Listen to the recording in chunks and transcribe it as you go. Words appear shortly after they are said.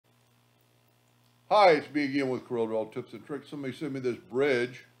Hi, it's me again with Corel Tips and Tricks. Somebody sent me this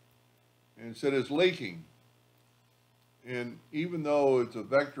bridge and said it's leaking. And even though it's a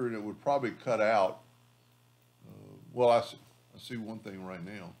vector and it would probably cut out, I see one thing right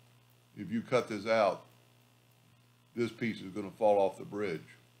now. If you cut this out, this piece is going to fall off the bridge.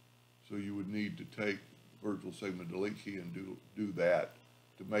 So you would need to take virtual segment delete key and do that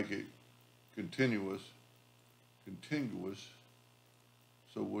to make it contiguous.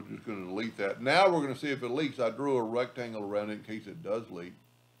 So we're just going to delete that. Now we're going to see if it leaks. I drew a rectangle around it in case it does leak.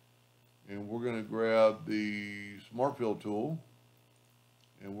 And we're going to grab the Smart Fill tool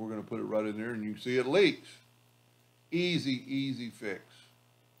and we're going to put it right in there, and you can see it leaks. Easy fix.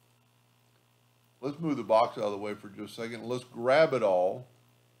 Let's move the box out of the way for just a second. Let's grab it all.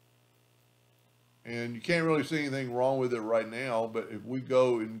 And you can't really see anything wrong with it right now, but if we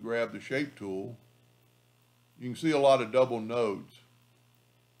go and grab the shape tool, you can see a lot of double nodes.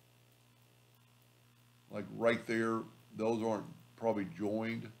 Like right there, those aren't probably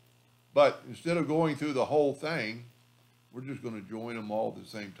joined. But instead of going through the whole thing, we're just going to join them all at the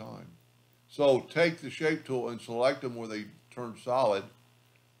same time. So take the shape tool and select them where they turn solid.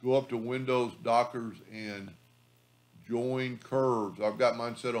 Go up to Windows, Dockers, and join curves. I've got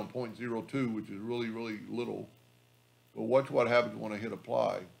mine set on 0.02, which is really little. But watch what happens when I hit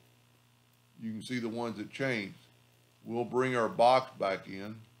apply. You can see the ones that changed. We'll bring our box back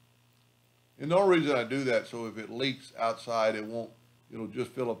in. And the only reason I do that, so if it leaks outside, it'll just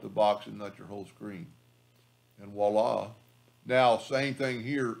fill up the box and not your whole screen. And voila. Now, same thing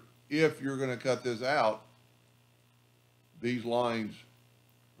here. If you're going to cut this out, these lines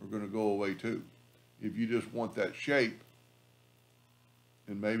are going to go away too. If you just want that shape,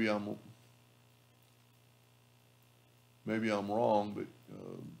 and maybe I'm wrong, but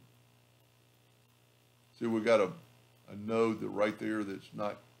see, we got a node that right there that's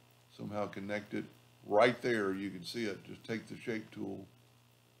not somehow connected. Right there, you can see it. Just take the shape tool.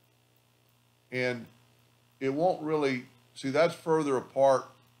 And it won't really, see, that's further apart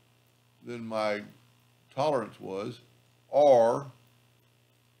than my tolerance was, or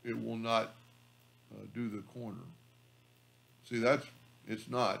it will not do the corner. See, it's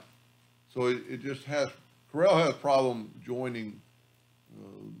not. So it just has, Corel has a problem joining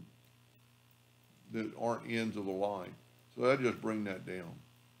that aren't ends of the line. So I just bring that down.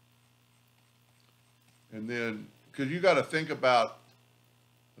 And then, because you got to think about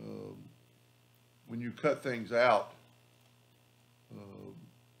when you cut things out,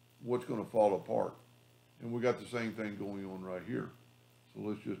 what's going to fall apart. And we got the same thing going on right here. So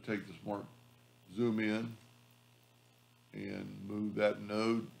let's just take the smart zoom in and move that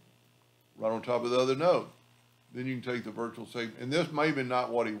node right on top of the other node. Then you can take the virtual segment, and this may be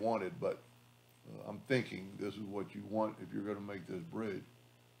not what he wanted, but I'm thinking this is what you want if you're going to make this bridge.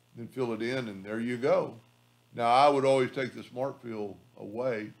 Then fill it in, and there you go. Now, I would always take the Smart Fill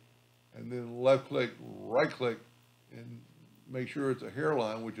away, and then left click, right click, and make sure it's a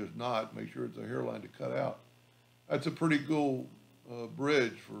hairline, which is not. Make sure it's a hairline to cut out. That's a pretty cool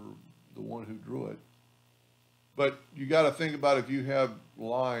bridge for the one who drew it. But you got to think about if you have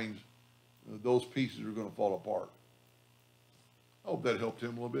lines, those pieces are going to fall apart. I hope that helped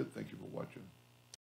him a little bit. Thank you for watching.